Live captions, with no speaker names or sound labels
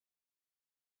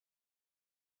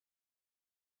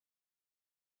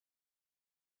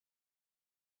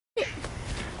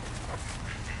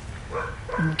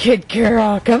Good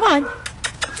girl. Come on.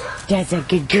 That's a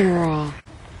good girl.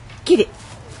 Get it.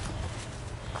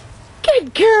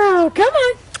 Good girl. Come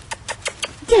on.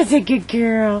 That's a good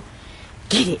girl.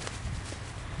 Get it.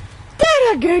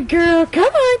 That's a good girl.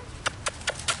 Come on.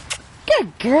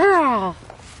 Good girl.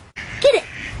 Get it.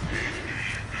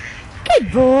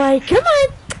 Good boy. Come on.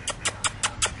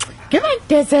 Come on.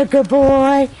 That's a good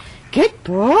boy. Good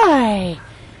boy.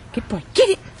 Good boy. Get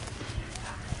it.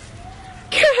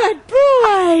 Good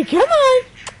boy. Come on.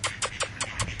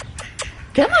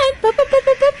 Come on.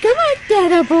 Come on.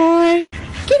 That a boy.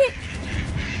 Get it.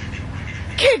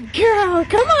 Good girl.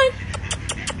 Come on.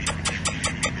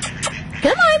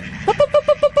 Come on. Come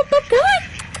on.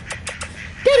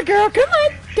 That a girl. Come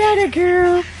on. That a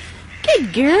girl.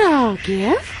 Good girl.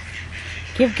 Give.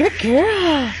 Give good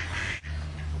girl.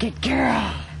 Good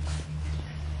girl.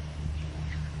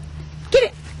 Get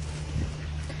it.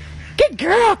 Good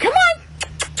girl. Come on.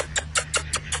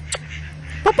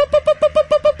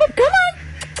 Come on.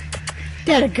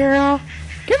 That a girl.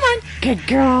 Come on. Good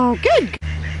girl. Good.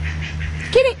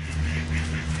 Get it.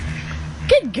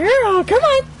 Good girl. Come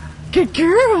on. Good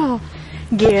girl.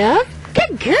 Give.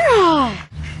 Good girl.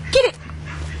 Get it.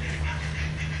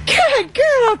 Good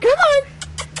girl. Come on.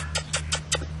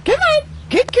 Come on.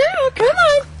 Good girl. Come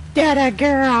on. That a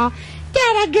girl.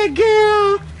 That a good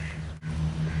girl.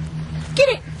 Get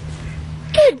it.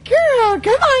 Good girl.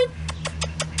 Come on.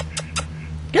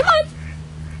 Come on.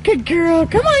 Good girl.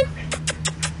 Come on.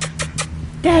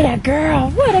 That a girl.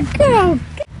 What a girl.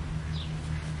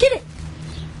 Get it.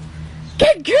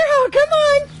 Good girl. Come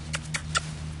on.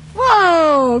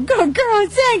 Whoa. Good girl.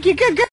 Thank you. Good girl.